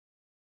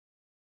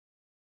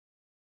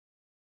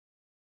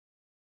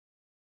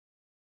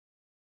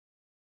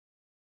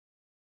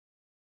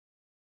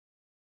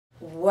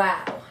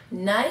Wow,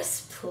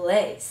 nice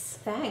place.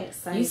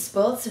 Thanks. You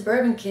spoiled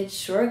suburban kids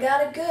sure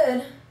got it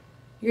good.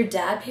 Your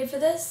dad paid for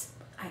this?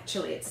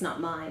 Actually, it's not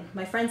mine.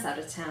 My friend's out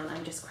of town.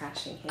 I'm just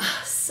crashing here.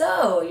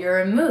 So,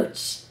 you're a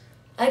mooch.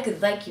 I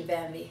could like you,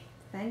 Bambi.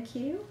 Thank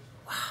you.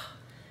 Wow,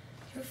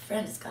 your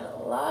friend has got a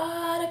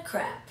lot of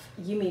crap.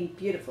 You mean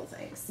beautiful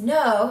things?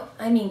 No,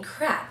 I mean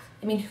crap.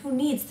 I mean, who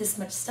needs this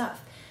much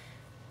stuff?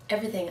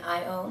 Everything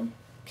I own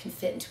can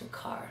fit into a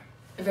car.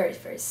 A very,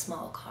 very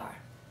small car.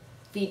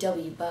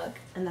 VW Bug.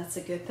 And that's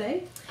a good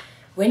thing?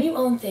 When you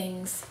own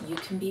things, you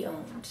can be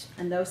owned.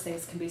 And those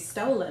things can be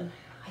stolen.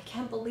 I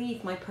can't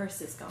believe my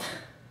purse is gone.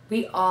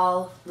 We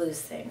all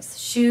lose things.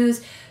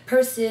 Shoes,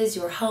 purses,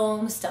 your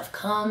home, stuff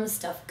comes,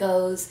 stuff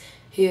goes.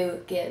 Who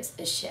gives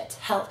a shit?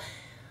 Hell,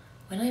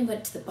 when I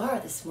went to the bar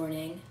this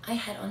morning, I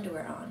had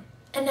underwear on.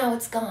 And now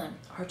it's gone.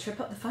 Our trip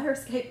up the fire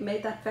escape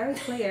made that very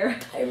clear.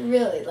 I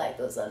really like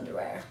those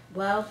underwear.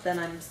 Well, then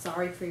I'm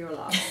sorry for your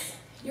loss.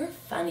 You're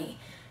funny.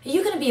 Are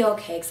you gonna be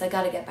okay? Because I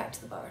gotta get back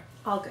to the bar.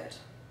 All good.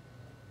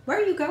 Where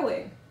are you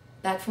going?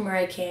 Back from where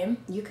I came?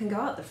 You can go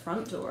out the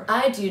front door.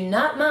 I do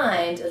not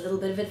mind a little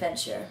bit of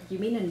adventure. You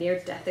mean a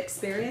near-death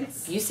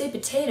experience? You say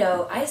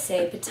potato, I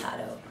say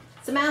potato.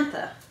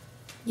 Samantha.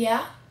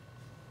 Yeah?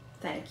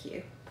 Thank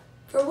you.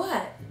 For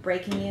what?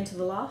 Breaking me into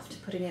the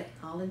loft, putting it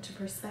all into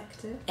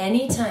perspective.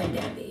 Anytime,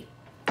 Bambi.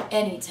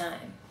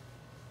 Anytime.